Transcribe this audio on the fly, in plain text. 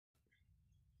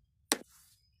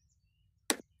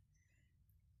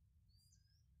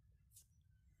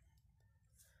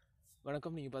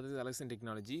வணக்கம். நீங்கள் பார்த்தது அலெக்சன்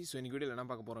டெக்னாலஜி. ஸோ இன்றைக்கி வீடியோவில் என்ன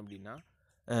பார்க்க போகிறோம் அப்படின்னா,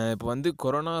 இப்போ வந்து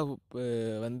கொரோனா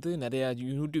வந்து நிறையா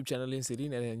யூடியூப் சேனல்லையும் சரி,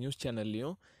 நிறைய நியூஸ்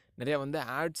சேனல்லையும் நிறையா வந்து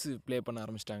ஆட்ஸ் ப்ளே பண்ண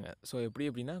ஆரம்பிச்சிட்டாங்க. ஸோ எப்படி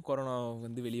அப்படின்னா, கொரோனா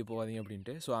வந்து வெளியே போகாதீங்க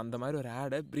அப்படின்ட்டு. ஸோ அந்த மாதிரி ஒரு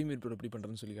ஆடை ப்ரீமியர் ப்ரோ எப்படி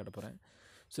பண்ணுறதுன்னு சொல்லி காட்ட போகிறேன்.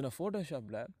 ஸோ நான்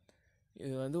ஃபோட்டோஷாப்பில்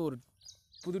இது வந்து ஒரு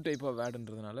புது டைப் ஆஃப்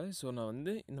ஆடுன்றதுனால, ஸோ நான்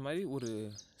வந்து இந்த மாதிரி ஒரு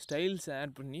ஸ்டைல்ஸ்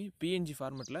ஆட் பண்ணி பிஎன்ஜி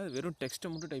ஃபார்மெட்டில் வெறும்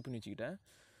டெக்ஸ்ட்டை மட்டும் டைப் பண்ணி வச்சுக்கிட்டேன்.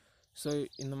 ஸோ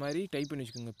இந்த மாதிரி டைப் பண்ணி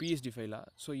வச்சுக்கோங்க பிஎஸ்டி ஃபைலாக.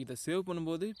 ஸோ இதை சேவ்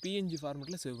பண்ணும்போது பிஎன்ஜி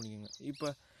ஃபார்மெட்டில் சேவ் பண்ணிக்கோங்க. இப்போ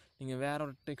நீங்கள் வேறு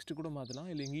ஒரு டெக்ஸ்ட்டு கூட மாற்றலாம்,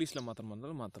 இல்லை இங்கிலீஷில் மாற்றுற மாதிரி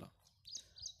இருந்தாலும் மாற்றலாம்.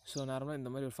 ஸோ நார்மலாக இந்த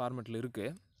மாதிரி ஒரு ஃபார்மெட்டில்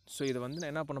இருக்குது. ஸோ இதை வந்து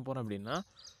நான் என்ன பண்ண போகிறேன் அப்படின்னா,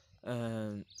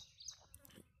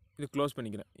 இது க்ளோஸ்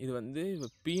பண்ணிக்கிறேன். இது வந்து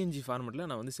பிஎன்ஜி ஃபார்மெட்டில்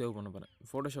நான் வந்து சேவ் பண்ண போகிறேன்.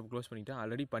 ஃபோட்டோஷாப் க்ளோஸ் பண்ணிவிட்டேன்.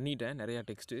 ஆல்ரெடி பண்ணிவிட்டேன் நிறையா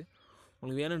டெக்ஸ்ட்டு.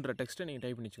 உங்களுக்கு வேணுன்ற டெக்ஸ்ட்டை நீங்கள்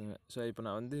டைப் பண்ணி வச்சுக்கோங்க. ஸோ இப்போ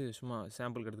நான் வந்து சும்மா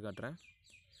சாம்பிளுக்கு எடுத்து காட்டுறேன்.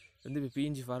 வந்து இப்போ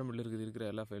பிஎன்ஜி ஃபார்மெட்டில் இருக்கிற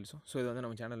எல்லா ஃபைல்ஸும். ஸோ இது வந்து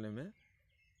நம்ம சேனல் நேமு.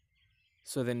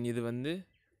 ஸோ தென் இது வந்து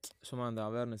சும்மா அந்த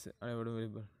அவேர்னஸ்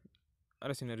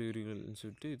அரசின் அறிகுறிகள்னு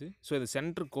சொல்லிட்டு இது. ஸோ இது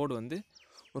சென்டர் கோடு வந்து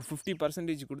ஒரு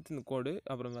 50% கொடுத்து இந்த கோடு,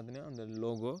 அப்புறம் பார்த்தீங்கன்னா அந்த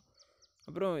லோகோ,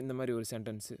 அப்புறம் இந்த மாதிரி ஒரு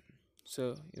சென்டென்ஸு. ஸோ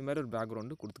இது மாதிரி ஒரு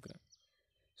பேக்ரவுண்டு கொடுத்துக்கிறேன்.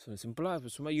 ஸோ சிம்பிளாக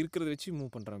இப்போ சும்மா இருக்கிறத வச்சு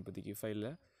மூவ் பண்ணுறேன் இப்போதைக்கு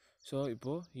ஃபைலில். ஸோ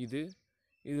இப்போது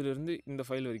இதிலேருந்து இந்த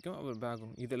ஃபைல் வரைக்கும் அப்புறம்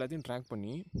பேக்ரவுண்ட் இது எல்லாத்தையும் ட்ராக்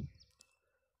பண்ணி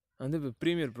வந்து இப்போ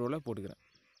ப்ரீமியர் ப்ரோவில் போட்டுக்கிறேன்.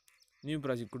 நியூ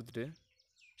ப்ராஜெக்ட் கொடுத்துட்டு,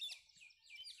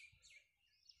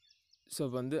 ஸோ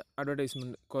இப்போ வந்து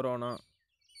அட்வர்டைஸ்மெண்ட் கொரோனா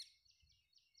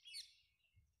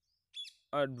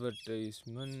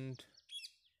அட்வர்டைஸ்மெண்ட்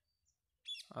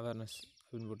அவேர்னஸ்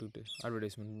அப்படின்னு போட்டுக்கிட்டு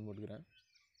அட்வர்டைஸ்மெண்ட் போட்டுக்கிறேன்.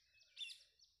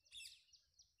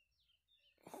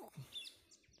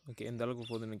 ஓகே, எந்த அளவுக்கு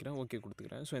போதுன்னு நினைக்கிறேன். ஓகே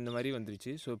கொடுத்துக்கிறேன். ஸோ இந்த மாதிரி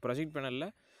வந்துருச்சு. ஸோ ப்ராஜெக்ட் பேனலில்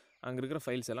அங்கே இருக்கிற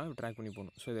ஃபைல்ஸ் எல்லாம் ட்ராக் பண்ணி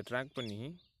போகணும். ஸோ இதை ட்ராக் பண்ணி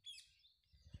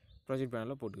ப்ராஜெக்ட்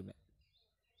பேனலில் போட்டுக்கிட்டேன்.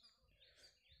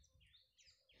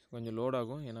 கொஞ்சம் லோட்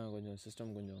ஆகும், ஏன்னா கொஞ்சம்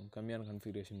சிஸ்டம் கொஞ்சம் கம்மியான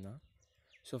கன்ஃபிகரேஷன் தான்.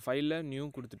 ஸோ ஃபைலில் நியூ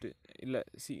கொடுத்துட்டு இல்லை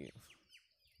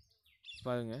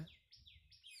பாருங்கள்,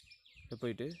 இப்போ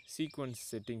போய்ட்டு சீக்வன்ஸ்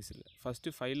செட்டிங்ஸ் இல்லை,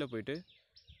 ஃபஸ்ட்டு ஃபைலில் போய்ட்டு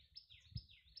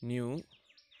நியூ,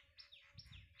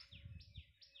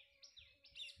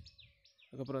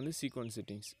 அதுக்கப்புறம் வந்து சீக்வன்ஸ்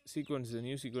செட்டிங்ஸ்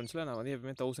நியூ சீக்வன்ஸில் நான் வந்து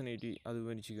எப்பவுமே 1080 அது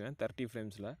வச்சுக்குவேன் 30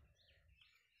 ஃப்ரேம்ஸில்.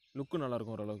 லுக்கு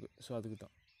நல்லாயிருக்கும் ஓரளவுக்கு. ஸோ அதுக்கு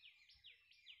தான்.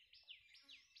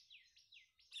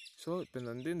 ஸோ இப்போ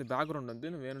இந்த பேக்ரவுண்ட்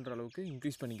வந்து நான் வேணுன்ற அளவுக்கு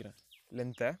இன்க்ரீஸ் பண்ணிக்கிறேன்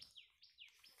லென்த்தை.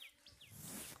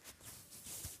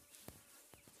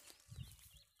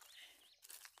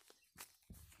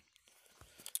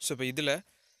 ஸோ இப்போ இதில்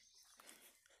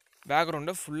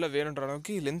பேக்ரவுண்டை ஃபுல்லாக வேணுன்ற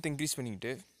அளவுக்கு லென்த் இன்க்ரீஸ்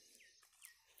பண்ணிக்கிட்டு,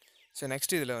 ஸோ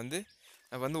நெக்ஸ்ட் இதில் வந்து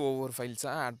நான் வந்து ஒவ்வொரு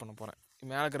ஃபைல்ஸாக ஆட் பண்ண போகிறேன்.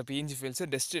 மேலே இருக்கிற PNG ஃபைல்ஸை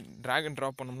just track and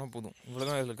drop பண்ணோம்னா போதும். இவ்வளோ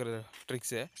தான் இதில் இருக்கிற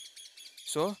ட்ரிக்ஸு.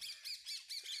 ஸோ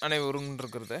அனைவரும்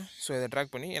இருக்கிறத ஸோ இதை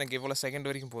ட்ராக் பண்ணி எனக்கு எவ்வளோ செகண்ட்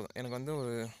வரைக்கும் போதும். எனக்கு வந்து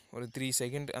ஒரு 3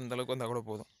 செகண்ட் அந்தளவுக்கு வந்தால் கூட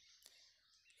போதும்.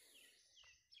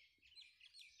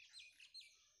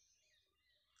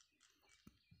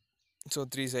 ஸோ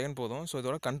 3 செகண்ட் போதும். ஸோ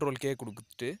இதோட கண்ட்ரோல் கே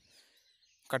கொடுத்துட்டு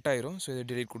கட் ஆயிரும். ஸோ இதை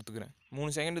டிலீட் கொடுத்துக்கிறேன்.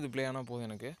 3 செகண்ட் இது ப்ளே ஆனால் போதும்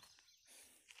எனக்கு.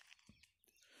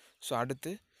 ஸோ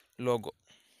அடுத்து லோகோ.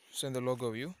 ஸோ இந்த லோகோ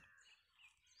வியூ,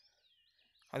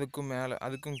 அதுக்கும் மேலே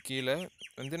அதுக்கும் கீழே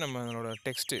வந்து நம்மளோட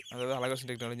டெக்ஸ்ட்டு, அதாவது அலெக்சன்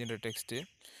டெக்னாலஜின்ற டெக்ஸ்ட்டு.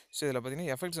 ஸோ இதில்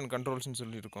பார்த்திங்கன்னா எஃபெக்ட்ஸ் அண்ட் கண்ட்ரோல்ஸ்னு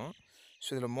சொல்லியிருக்கோம். ஸோ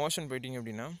இதில் மோஷன் போயிட்டிங்க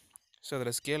அப்படின்னா, ஸோ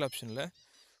அதில் ஸ்கேல் ஆப்ஷனில்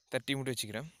 30 மட்டும்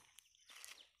வச்சுக்கிறேன்.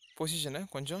 பொசிஷனை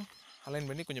கொஞ்சம் அலைன்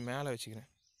பண்ணி கொஞ்சம் மேலே வச்சுக்கிறேன்.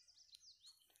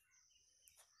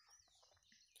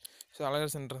 ஸோ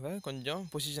அலெக்சன்றதை கொஞ்சம்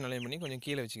பொசிஷன் அலைன் பண்ணி கொஞ்சம்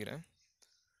கீழே வச்சுக்கிறேன்.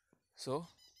 ஸோ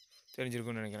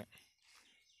தெரிஞ்சிருக்குன்னு நினைக்கிறேன்.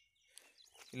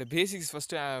 இல்லை பேசிக்ஸ்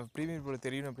ஃபஸ்ட்டு ப்ரீமியர் ப்ரோ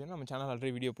தெரியணும் அப்படின்னா நம்ம சேனல் ஆல்ரெடி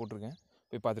வீடியோ போட்டிருக்கேன்,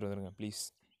 போய் பார்த்துட்டு வந்துடுங்க ப்ளீஸ்.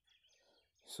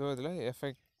 ஸோ இதில்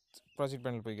எஃபெக்ட் ப்ராஜெக்ட்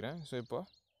பேனல் போய்க்கிறேன். ஸோ இப்போ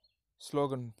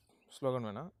ஸ்லோகன்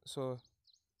வேணாம். ஸோ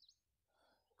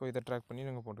இப்போ இதை ட்ராக் பண்ணி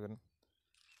நாங்கள் போட்டுக்கிறேன்.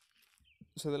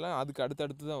 ஸோ இதெல்லாம் அதுக்கு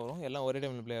அடுத்தடுத்து தான் வரும், எல்லாம் ஒரே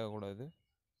டைமில் ப்ளே ஆகக்கூடாது.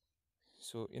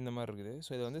 ஸோ இந்த மாதிரி இருக்குது.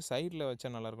 ஸோ இதை வந்து சைடில்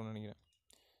வச்சா நல்லாயிருக்கும்னு நினைக்கிறேன்.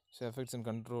 ஸோ எஃபெக்ட்ஸ் அண்ட்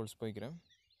கண்ட்ரோல்ஸ் போய்க்கிறேன்.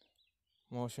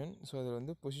 மோஷன், ஸோ இதில்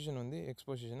வந்து பொசிஷன் வந்து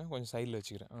எக்ஸ்போசிஷனை கொஞ்சம் சைடில்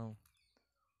வச்சுக்கிறேன்.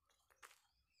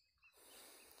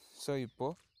 ஸோ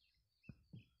இப்போது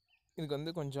இதுக்கு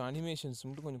வந்து கொஞ்சம் அனிமேஷன்ஸ்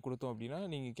மட்டும் கொஞ்சம் கொடுத்தோம் அப்படின்னா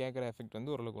நீங்கள் கேட்குற எஃபெக்ட்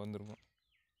வந்து ஓரளவுக்கு வந்துருக்கும்.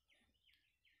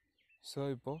 ஸோ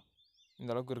இப்போது இந்த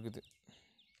அளவுக்கு இருக்குது.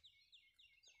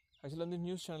 ஆக்சுவலாக வந்து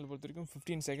நியூஸ் சேனல் பொறுத்த வரைக்கும்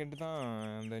 15 செகண்ட் தான்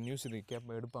அந்த நியூஸ் இது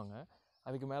எடுப்பாங்க.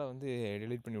 அதுக்கு மேலே வந்து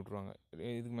டெலீட் பண்ணி விட்ருவாங்க.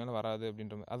 இதுக்கு மேலே வராது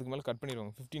அப்படின்ற மாதிரி. அதுக்கு மேலே கட்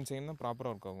பண்ணிடுவாங்க. 15 செகண்ட் தான்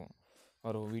ப்ராப்பராக ஒர்க் ஆகும்,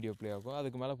 ஒரு வீடியோ ப்ளே ஆகும்.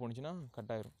 அதுக்கு மேலே போணுச்சுன்னா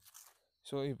கட் ஆயிரும்.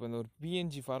 ஸோ இப்போ இந்த ஒரு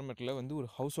பிஎன்ஜி ஃபார்மேட்டில் வந்து ஒரு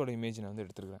ஹவுஸோட இமேஜ் நான் வந்து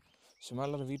எடுத்துருக்கிறேன். சும்மா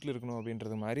எல்லாரும் வீட்டில் இருக்கணும்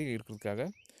அப்படின்றது மாதிரி இருக்கிறதுக்காக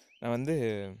நான் வந்து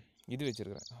இது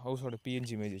வச்சுருக்கிறேன், ஹவுஸோட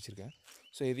பிஎன்ஜி இமேஜ் வச்சுருக்கேன்.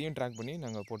 ஸோ இதையும் ட்ராக் பண்ணி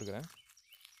நாங்கள் போட்டுக்கிறேன்.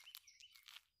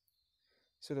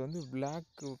 ஸோ இது வந்து பிளாக்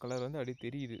கலர் வந்து அப்படியே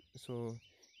தெரியுது. ஸோ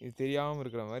இது தெரியாமல்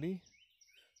இருக்கிற மாதிரி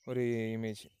ஒரு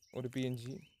இமேஜ், ஒரு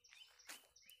பிஎன்ஜி.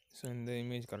 ஸோ இந்த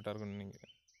இமேஜ் கரெக்டாக இருக்கும்னு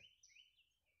நினைக்கிறேன்.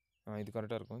 இது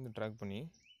கரெக்டாக இருக்கும். இந்த ட்ராக் பண்ணி,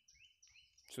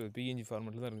 ஸோ பிஎன்ஜி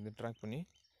ஃபார்மேட்டில் தான் இருக்குது. ட்ராக் பண்ணி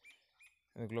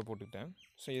அதுக்குள்ளே போட்டுக்கிட்டேன்.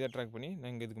 ஸோ இதை ட்ராக் பண்ணி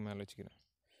நான் இங்கே இதுக்கு மேலே வச்சுக்கிறேன்.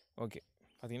 ஓகே,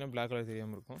 பார்த்திங்கன்னா பிளாக் கலர்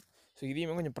தெரியாமல் இருக்கும். ஸோ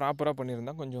இதையுமே கொஞ்சம் ப்ராப்பராக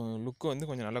பண்ணியிருந்தால் கொஞ்சம் லுக்கு வந்து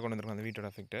கொஞ்சம் நல்லா கொண்டு வந்துருக்கும் அந்த வீட்டோட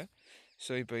எஃபெக்ட்டை.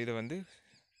 ஸோ இப்போ இதை வந்து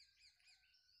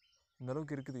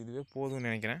இந்தளவுக்கு இருக்குது, இதுவே போதும்னு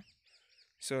நினைக்கிறேன்.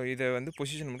 ஸோ இதை வந்து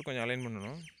பொசிஷன் மட்டும் கொஞ்சம் அலைன்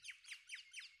பண்ணணும்.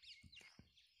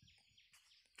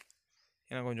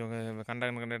 ஏன்னா கொஞ்சம்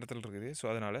கண்ட இடத்துல இருக்குது. ஸோ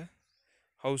அதனால்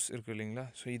ஹவுஸ் இருக்குது இல்லைங்களா,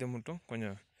 ஸோ இதை மட்டும்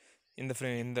கொஞ்சம்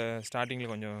இந்த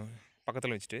ஸ்டார்டிங்கில் கொஞ்சம்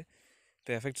பக்கத்தில் வச்சுட்டு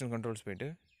இப்போ எஃபெக்ட்ஸ் அண்ட் கண்ட்ரோல்ஸ் போய்ட்டு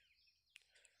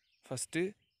ஃபஸ்ட்டு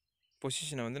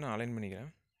பொசிஷனை வந்து நான் அலைன்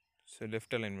பண்ணிக்கிறேன். So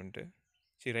left alignment,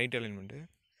 right alignment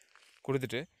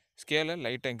கொடுத்துட்டு ஸ்கேலை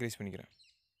லைட்டாக இன்க்ரீஸ் பண்ணிக்கிறேன்.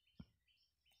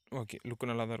 ஓகே, லுக்கு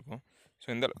நல்லா தான் இருக்கும். ஸோ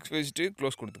இந்த வச்சுட்டு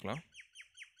க்ளோஸ் கொடுத்துக்கலாம்.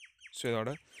 ஸோ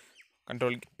இதோட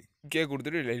கண்ட்ரோல் கே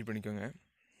கொடுத்துட்டு டெலிட் பண்ணிக்கோங்க.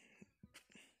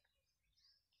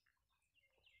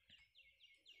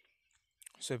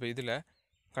 ஸோ இப்போ இதில்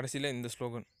கடைசியில் இந்த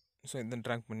ஸ்லோகன், ஸோ இதை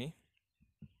ட்ராக் பண்ணி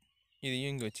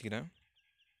இதையும் இங்கே வச்சுக்கிறேன்.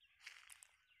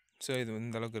 ஸோ இது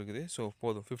இந்த அளவுக்கு இருக்குது. ஸோ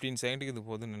போதும், 15 செகண்டுக்கு இது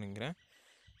போதும்னு நினைக்கிறேன்.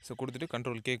 ஸோ கொடுத்துட்டு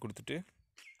கண்ட்ரோல் கே கொடுத்துட்டு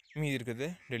மீதி இருக்கிறது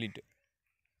டெலிட்டு.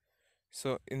 ஸோ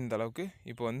இந்த அளவுக்கு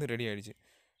இப்போ வந்து ரெடி ஆகிடுச்சு.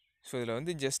 ஸோ இதில்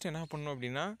வந்து ஜஸ்ட் என்ன பண்ணணும்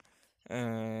அப்படின்னா,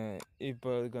 இப்போ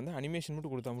அதுக்கு வந்து அனிமேஷன்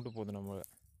மட்டும் கொடுத்தா மட்டும் போதும் நம்ம.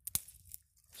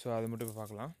 ஸோ அதை மட்டும் இப்போ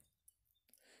பார்க்கலாம்.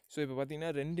 ஸோ இப்போ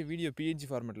பார்த்தீங்கன்னா 2 வீடியோ பிஹெச்சி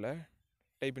ஃபார்மேட்டில்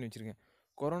டைப் பண்ணி வச்சுருக்கேன்.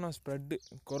 கொரோனா ஸ்ப்ரெட்டு,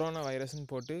 கொரோனா வைரஸ்ன்னு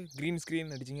போட்டு க்ரீன்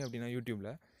ஸ்க்ரீன் அடிச்சிங்க அப்படின்னா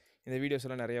யூடியூப்பில் இந்த வீடியோஸ்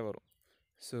எல்லாம் நிறையா வரும்.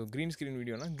 So green screen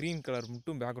வீடியோனா green colour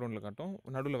மட்டும் பேக்ரவுண்டில் காட்டும்,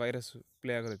 நடுவில் வைரஸ்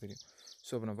ப்ளே ஆகிறது தெரியும்.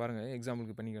 ஸோ இப்போ நான் பாருங்கள்,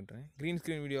 எக்ஸாம்பிளுக்கு பண்ணி காட்டுறேன். க்ரீன்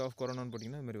ஸ்க்ரீன் வீடியோ ஆஃப் கொரோனான்னு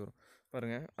போட்டிங்கன்னா அது மாதிரி வரும்.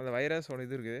 பாருங்கள், அந்த வைரஸோட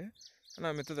இது இருக்குது,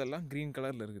 ஆனால் மெத்ததெல்லாம் க்ரீன்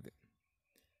கலரில் இருக்குது.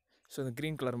 ஸோ அந்த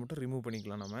க்ரீன் கலர் மட்டும் ரிமூவ்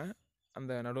பண்ணிக்கலாம் நம்ம.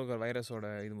 அந்த நடுவில் வைரஸோட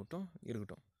இது மட்டும்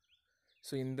இருக்கட்டும்.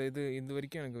 ஸோ இது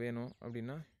வரைக்கும் எனக்கு வேணும்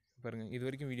அப்படின்னா பாருங்கள், இது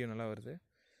வரைக்கும் வீடியோ நல்லா வருது.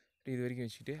 இது வரைக்கும்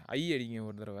வச்சுக்கிட்டு ஐ அடிங்க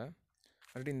ஒரு தடவை,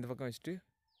 மறுபடியும் இந்த பக்கம் வச்சுட்டு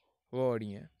ஓ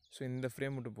அடிங்க. ஸோ இந்த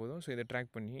ஃப்ரேம் மட்டும் போதும். ஸோ இதை ட்ராக்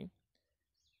பண்ணி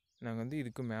நாங்கள் வந்து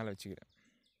இதுக்கும் மேலே வச்சுக்கிறேன்,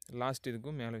 லாஸ்ட்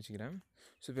இதுக்கும் மேலே வச்சுக்கிறேன்.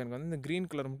 ஸோ இப்போ எனக்கு வந்து இந்த க்ரீன்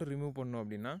கலர் மட்டும் ரிமூவ் பண்ணோம்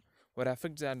அப்படின்னா ஒரு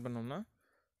எஃபெக்ட்ஸ் ஆட் பண்ணோம்னா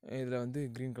இதில் வந்து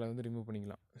க்ரீன் கலர் வந்து ரிமூவ்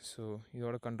பண்ணிக்கலாம். ஸோ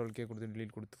இதோட கண்ட்ரோல் கே கொடுத்து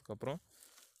டிலீட் கொடுத்ததுக்கப்புறம்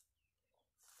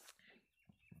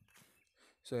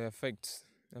ஸோ எஃபெக்ட்ஸ்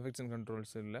அண்ட்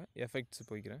கண்ட்ரோல்ஸ் இல்லை, எஃபெக்ட்ஸ்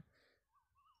போய்க்கிறேன்.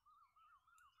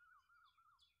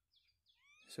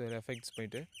 ஸோ எஃபெக்ட்ஸ்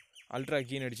போய்ட்டு அல்ட்ரா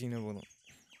கீன் அடிச்சிங்கன்னா போதும்.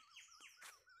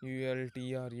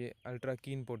 ULTRA அல்ட்ரா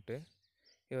கீன் போட்டு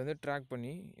இதை வந்து ட்ராக்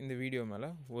பண்ணி இந்த வீடியோ மேலே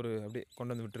ஒரு அப்படியே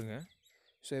கொண்டு வந்து விட்டுருங்க.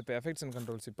 ஸோ இப்போ எஃபெக்ட்ஸ் அண்ட்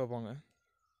கண்ட்ரோல்ஸ் இப்போ போங்க.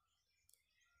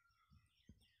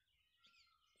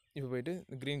 இப்போ போய்ட்டு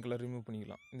இந்த க்ரீன் கலர் ரிமூவ்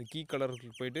பண்ணிக்கலாம். இந்த கீ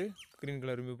கலருக்கு போய்ட்டு க்ரீன்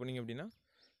கலர் ரிமூவ் பண்ணிங்க அப்படின்னா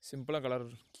சிம்பிளாக கலர்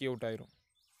கீ அவுட் ஆயிரும்.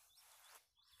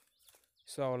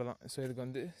 ஸோ அவ்வளோதான். ஸோ இதுக்கு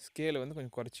வந்து ஸ்கேலை வந்து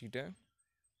கொஞ்சம் குறைச்சிக்கிட்டு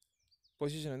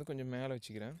பொசிஷன் வந்து கொஞ்சம் மேலே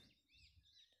வச்சுக்கிறேன்.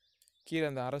 கீழே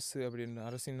அந்த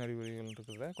அரசின் அறிகுறிகள்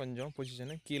இருக்கிறத கொஞ்சம்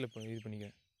பொசிஷனை கீழே இது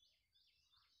பண்ணிக்கிறேன்.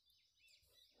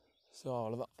 ஸோ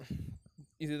அவ்வளோதான்.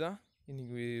 இதுதான்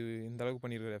இன்றைக்கி இந்த அளவுக்கு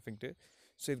பண்ணியிருக்கிற எஃபெக்ட்டு.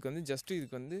 ஸோ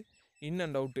இதுக்கு வந்து இன்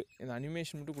அண்ட் அவுட்டு இந்த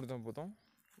அனிமேஷன் மட்டும் கொடுத்தா போதும்,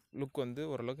 லுக் வந்து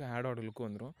ஓரளவுக்கு ஆடோட லுக்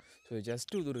வந்துடும். ஸோ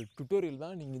ஜஸ்ட்டு இது ஒரு டுட்டோரியல்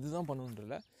தான், நீங்கள் இதுதான்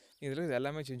பண்ணணுன்றல, இதில் இது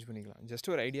எல்லாமே சேஞ்ச் பண்ணிக்கலாம்.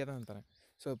 ஜஸ்ட் ஒரு ஐடியா தான் தரேன்.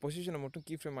 ஸோ பொசிஷனை மட்டும்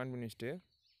கீ ஃப்ரேம் ஆன் பண்ணி வச்சுட்டு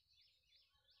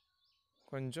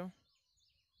கொஞ்சம்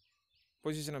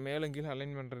பொசிஷனை மேலே கீழே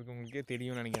அலைன் பண்ணுறதுக்கு உங்களுக்கே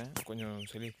தெரியும்னு நினைக்கிறேன். கொஞ்சம்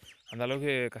சரி அந்த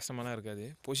அளவுக்கு கஷ்டமாக தான் இருக்காது.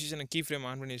 பொசிஷனை கீ ஃப்ரேம்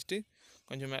ஆன் பண்ணி வச்சுட்டு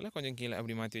கொஞ்சம் மேலே கொஞ்சம் கீழே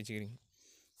அப்படி மாற்றி வச்சுக்கிறீங்க.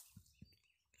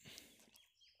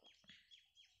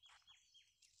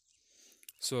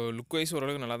 ஸோ லுக் வைஸ்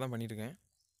ஓரளவுக்கு நல்லா தான் பண்ணியிருக்கேன்.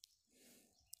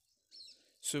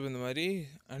 ஸோ இந்த மாதிரி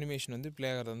அனிமேஷன் வந்து ப்ளே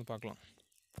ஆகிறத வந்து பார்க்கலாம்.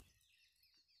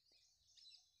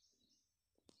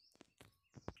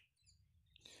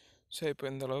 ஸோ இப்போ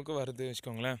இந்த அளவுக்கு வருது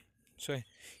வச்சுக்கோங்களேன். ஸோ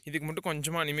இதுக்கு மட்டும்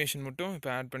கொஞ்சமாக அனிமேஷன் மட்டும் இப்போ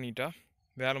ஆட் பண்ணிட்டா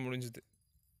வேலை முடிஞ்சுது.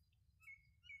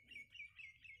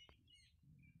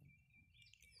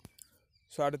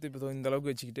 ஸோ அடுத்து இப்போ இந்த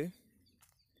அளவுக்கு வச்சுக்கிட்டு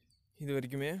இது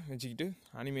வரைக்குமே வச்சுக்கிட்டு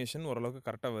அனிமேஷன் ஓரளவுக்கு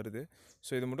கரெக்டாக வருது.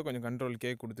 ஸோ இதை மட்டும் கொஞ்சம் கண்ட்ரோல்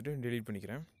கே கொடுத்துட்டு டெலீட்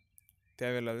பண்ணிக்கிறேன்.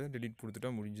 தேவையில்லாத டெலீட் கொடுத்துட்டா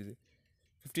முடிஞ்சுது.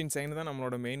 15 செகண்ட் தான்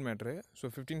நம்மளோட மெயின் மேட்ரு. ஸோ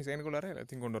 15 செகண்டுக்குள்ளார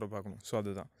எல்லாத்தையும் கொண்டு வர பார்க்கணும். ஸோ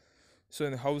அதுதான். ஸோ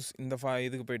இந்த ஹவுஸ் இந்த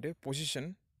இதுக்கு போய்ட்டு பொசிஷன்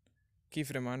கீ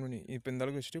ஃப்ரேம் ஆன் பண்ணி இப்போ இந்த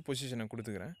அளவுக்கு வச்சுட்டு பொசிஷனை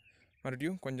கொடுத்துக்கிறேன்.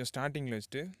 மறுபடியும் கொஞ்சம் ஸ்டார்டிங்கில்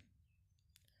வச்சுட்டு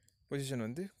பொசிஷன்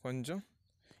வந்து கொஞ்சம்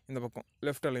இந்த பக்கம்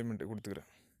லெஃப்ட் அலைன்மெண்ட்டு கொடுத்துக்கிறேன்.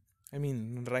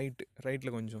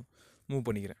 ரைட்டில் கொஞ்சம் மூவ்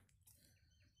பண்ணிக்கிறேன்.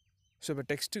 ஸோ இப்போ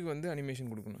டெக்ஸ்ட்டுக்கு வந்து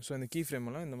அனிமேஷன் கொடுக்கணும். ஸோ அந்த கீ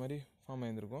ஃப்ரேமெல்லாம் இந்த மாதிரி ஃபார்ம்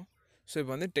ஆகியிருக்கும். ஸோ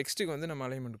இப்போ வந்து டெக்ஸ்ட்டுக்கு வந்து நம்ம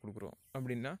அலைன்மெண்ட் கொடுக்குறோம்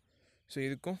அப்படின்னா, ஸோ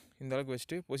இதுக்கும் இந்த அளவுக்கு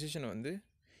வச்சுட்டு பொசிஷனை வந்து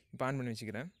இப்போ ஆன் பண்ணி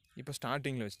வச்சுக்கிறேன். இப்போ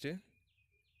ஸ்டார்டிங்கில் வச்சுட்டு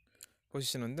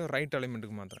பொசிஷன் வந்து ரைட்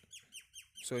அலைன்மெண்ட்டுக்கு மாற்றுறேன்.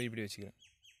 ஸோ இப்படி வச்சுக்கிறேன்.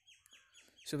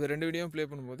 ஸோ இப்போ 2 வீடியோவும் ப்ளே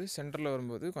பண்ணும்போது சென்டரில்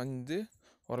வரும்போது கொஞ்சம்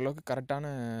ஓரளவுக்கு கரெக்டான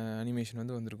அனிமேஷன்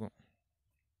வந்து வந்திருக்கும்.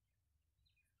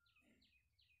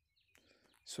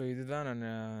 ஸோ இதுதான்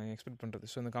நான் எக்ஸ்பெக்ட் பண்ணுறது.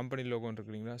 ஸோ இந்த கம்பெனி லோகோன்னு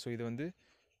இருக்கு இல்லைங்களா, ஸோ இது வந்து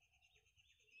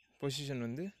பொசிஷன்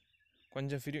வந்து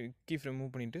கொஞ்சம் கீ ஃப்ரேம்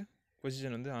மூவ் பண்ணிவிட்டு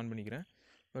பொசிஷன் வந்து ஆன் பண்ணிக்கிறேன்.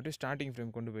 பட் ஸ்டார்டிங்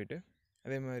ஃப்ரேம் கொண்டு போயிட்டு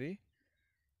அதே மாதிரி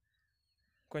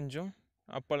கொஞ்சம்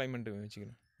அப் அலைன்மெண்ட்டு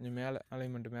வச்சுக்கிறேன். கொஞ்சம் மேலே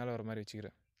அலைன்மெண்ட்டு மேலே வர மாதிரி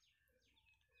வச்சுக்கிறேன்.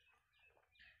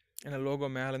 ஏன்னா லோகோ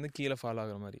மேலேருந்து கீழே ஃபாலோ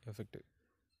ஆகிற மாதிரி எஃபெக்ட்டு.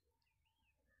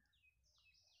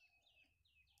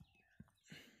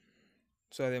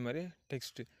 ஸோ அதே மாதிரி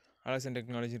டெக்ஸ்ட்டு அலசன்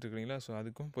டெக்னாலஜி இருக்குங்களா, ஸோ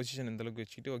அதுக்கும் பொசிஷன் இந்தளவுக்கு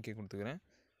வச்சுக்கிட்டு ஓகே கொடுத்துக்கிறேன்.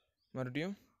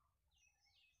 மறுபடியும்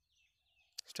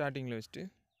ஸ்டார்டிங்கில் வச்சுட்டு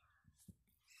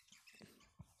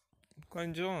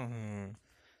கொஞ்சம்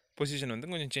பொசிஷன்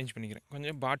வந்து கொஞ்சம் சேஞ்ச் பண்ணிக்கிறேன்.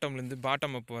 கொஞ்சம் பாட்டம்லேருந்து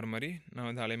பாட்டம் அப் வர மாதிரி நான்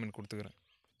வந்து அலைன்மெண்ட் கொடுத்துக்கிறேன்.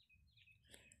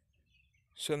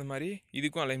 ஸோ அந்த மாதிரி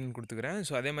இதுக்கும் அலைன்மெண்ட் கொடுத்துக்கிறேன்.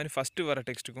 ஸோ அதே மாதிரி ஃபஸ்ட்டு வர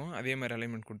டெக்ஸ்ட்டுக்கும் அதே மாதிரி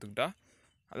அலைன்மெண்ட் கொடுத்துக்கிட்டா,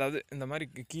 அதாவது இந்த மாதிரி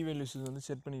கீ வேல்யூஸ் வந்து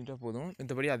செட் பண்ணிக்கிட்டால் போதும்.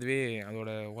 மற்றபடி அதுவே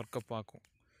அதோட ஒர்க்கை பார்க்கும்.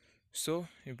 ஸோ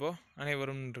இப்போது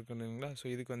அனைவரும் இருக்கு இல்லைங்களா, ஸோ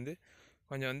இதுக்கு வந்து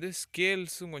கொஞ்சம் வந்து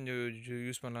ஸ்கேல்ஸும் கொஞ்சம்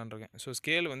யூஸ் பண்ணலான்னு இருக்கேன். ஸோ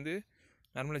ஸ்கேல் வந்து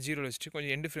நார்மலாக 0 வச்சுட்டு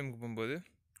கொஞ்சம் எண்டு ஃப்ரேமுக்கு போகும்போது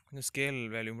கொஞ்சம் ஸ்கேல்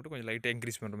வேல்யூ மட்டும் கொஞ்சம் லைட்டாக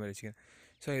இன்க்ரீஸ் பண்ணுற மாதிரி வச்சுக்கேன்.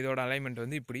 ஸோ இதோட அலைன்மெண்ட்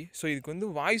வந்து இப்படி. ஸோ இதுக்கு வந்து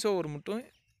வாய்ஸ் ஓவர் மட்டும்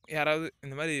யாராவது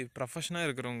இந்த மாதிரி ப்ரொஃபஷனாக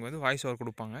இருக்கிறவங்க வந்து வாய்ஸ் ஓவர்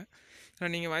கொடுப்பாங்க. இல்லை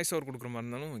நீங்கள் வாய்ஸ் ஓவர் கொடுக்குற மாதிரி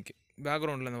இருந்தாலும் ஓகே.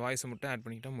 பேக்ரவுண்டில் அந்த வாய்ஸை மட்டும் ஆட்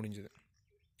பண்ணிக்கிட்டால் முடிஞ்சுது.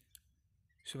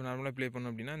 ஸோ நார்மலாக ப்ளே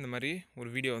பண்ணோம் அப்படின்னா இந்த மாதிரி ஒரு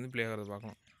வீடியோ வந்து ப்ளே ஆகிறத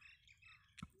பார்க்கலாம்.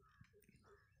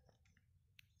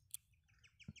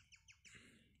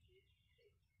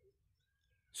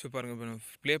 ஸோ பாருங்கள், இப்போ நான்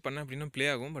ப்ளே பண்ணேன் அப்படின்னா ப்ளே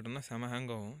ஆகும். பட் ஆனால் செம ஹேங்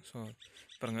ஆகும். ஸோ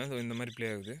பாருங்கள், இந்த மாதிரி ப்ளே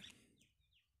ஆகுது.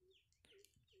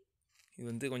 இது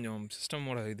வந்து கொஞ்சம்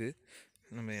சிஸ்டமோட இது,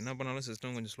 நம்ம என்ன பண்ணாலும்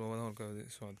சிஸ்டம் கொஞ்சம் ஸ்லோவாக தான் ஒர்க் ஆகுது.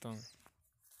 ஸோ அதுதான்.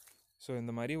 ஸோ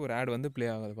இந்த மாதிரி ஒரு ஆட் வந்து ப்ளே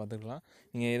ஆகுது பார்த்துக்கலாம்.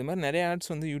 நீங்கள் இது மாதிரி நிறைய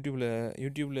ஆட்ஸ் வந்து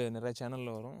யூடியூப்பில் நிறையா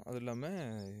சேனலில் வரும். அதுவும் இல்லாமல்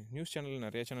நியூஸ் சேனலில்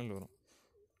நிறையா சேனல் வரும்.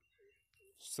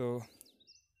 ஸோ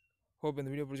ஹோப்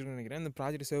இந்த வீடியோ பிடிச்சிருக்குன்னு நினைக்கிறேன். இந்த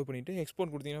ப்ராஜெக்ட் சேவ் பண்ணிவிட்டு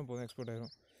எக்ஸ்போர்ட் கொடுத்தீங்கன்னா போதும், எக்ஸ்போர்ட்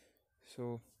ஆகிடும். ஸோ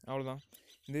அவ்வளோதான்.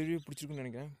 இந்த வீடியோ பிடிச்சிருக்குன்னு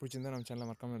நினைக்கிறேன். பிடிச்சிருந்தா நம்ம சேனலை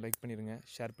மறக்காமல் லைக் பண்ணிடுங்க,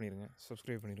 ஷேர் பண்ணிடுங்க,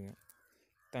 சப்ஸ்கிரைப் பண்ணிடுங்க.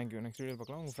 தேங்க்யூ. நெக்ஸ்ட் வீடியோ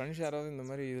பார்க்கலாம். உங்கள் ஃப்ரெண்ட்ஸ் யாராவது இந்த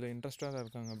மாதிரி இதில் இன்ட்ரெஸ்ட்டாக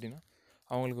இருக்காங்க அப்படின்னா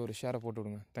அவங்களுக்கு ஒரு ஷேரை போட்டு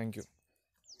விடுங்க. தேங்க்யூ.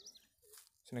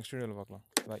 ஸோ நெக்ஸ்ட் வீடியோவில் பார்க்கலாம்.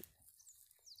 பாய்.